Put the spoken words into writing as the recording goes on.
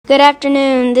Good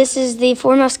afternoon. This is the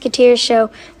Four Musketeers show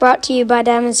brought to you by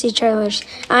Diamond Sea Trailers.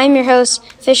 I'm your host,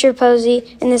 Fisher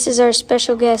Posey, and this is our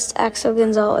special guest, Axel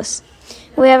Gonzalez.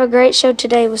 We have a great show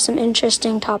today with some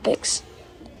interesting topics.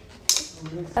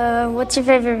 What's your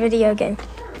favorite video game?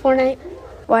 Fortnite.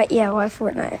 Why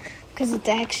Fortnite? Because it's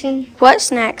action. What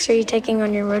snacks are you taking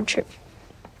on your road trip?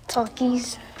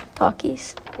 Talkies.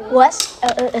 Talkies. What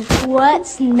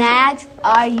snacks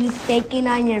are you taking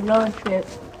on your road trip?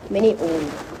 Mini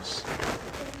Oreos.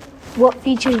 What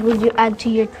features would you add to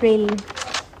your trailer?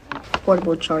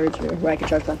 Portable charger where I can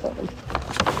charge my phone.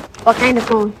 What kind of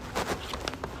phone?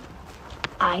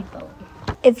 iPhone.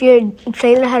 If your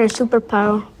trailer had a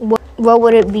superpower, what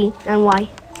would it be and why?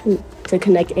 To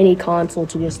connect any console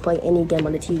to just play any game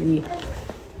on the TV.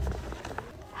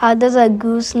 How does a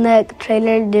gooseneck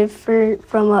trailer differ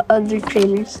from other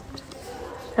trailers? It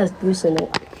has goose in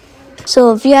it.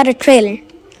 So if you had a trailer,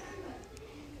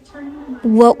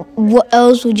 what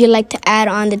else would you like to add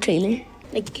on the trailer?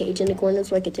 Like a cage in the corner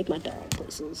so I can take my dog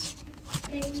places.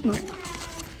 Smart.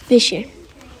 Fisher.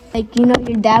 Like, your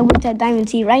dad worked at Diamond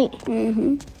Sea, right?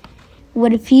 Mm-hmm.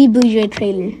 What if he built you a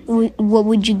trailer? What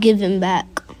would you give him back?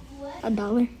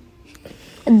 $1.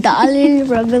 $1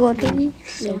 for a big old trailer?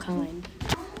 So kind.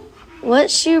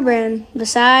 What shoe brand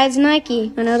besides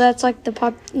Nike? I know that's like the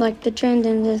trend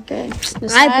in this grade.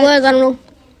 I don't know.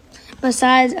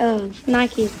 Besides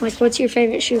Nike, what's your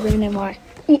favorite shoe brand and why?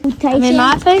 I mean,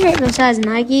 my favorite besides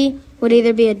Nike would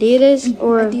either be Adidas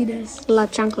or Adidas. La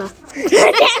Chancla.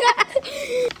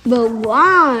 But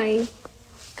why?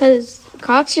 Because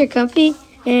Crocs are comfy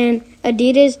and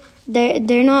Adidas,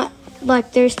 they're not,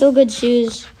 they're still good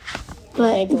shoes,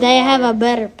 but they have a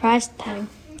better price tag.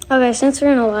 Okay, since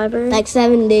we're in a library, Like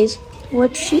 7 days.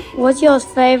 what's y'all's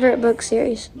favorite book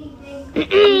series?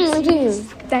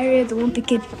 Diary of the Wimpy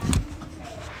Kid.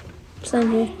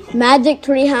 Same here. Magic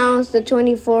Treehouse, the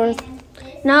 24th.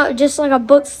 No, just like a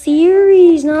book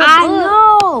series, not a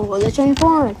book. know! The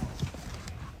 24th.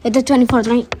 It's the 24th,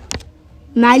 right?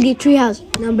 Magic Treehouse,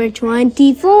 number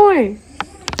 24.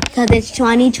 Because it's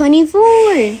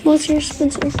 2024. What's your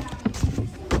Spencer?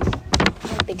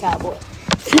 The cowboy.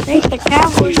 Thank the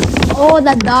Cowboys. Oh,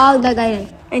 the dog, that guy.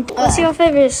 And what's your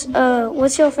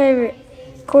favorite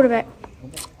quarterback?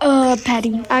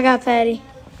 Patty. I got Patty.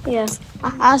 Yeah.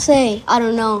 I'll say, I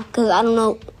don't know, because I don't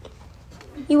know.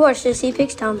 You watch this, he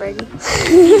picks Tom Brady.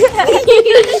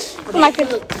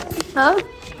 Huh?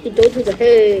 The door to the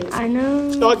head. I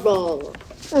know. Dodgeball.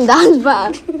 That's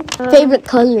bad. Favorite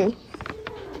color?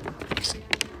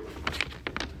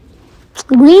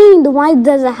 Green. The white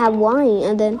doesn't have white,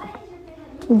 and then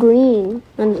green,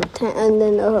 and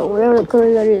then whatever the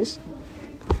color that is.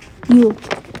 You.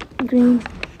 Green.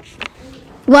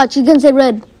 Watch, you can say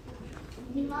red.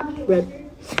 Red.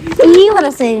 You what I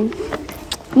say? Me,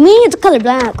 it's the color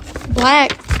black.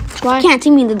 Black. Why? Can't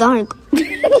see me in the dark.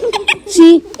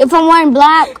 See, if I'm wearing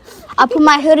black, I put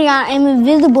my hoodie on. I'm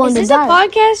invisible in the Is this dark. a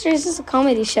podcast or is this a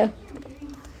comedy show?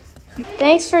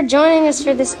 Thanks for joining us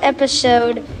for this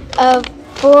episode of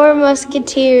Four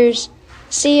Musketeers.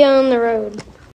 See you on the road.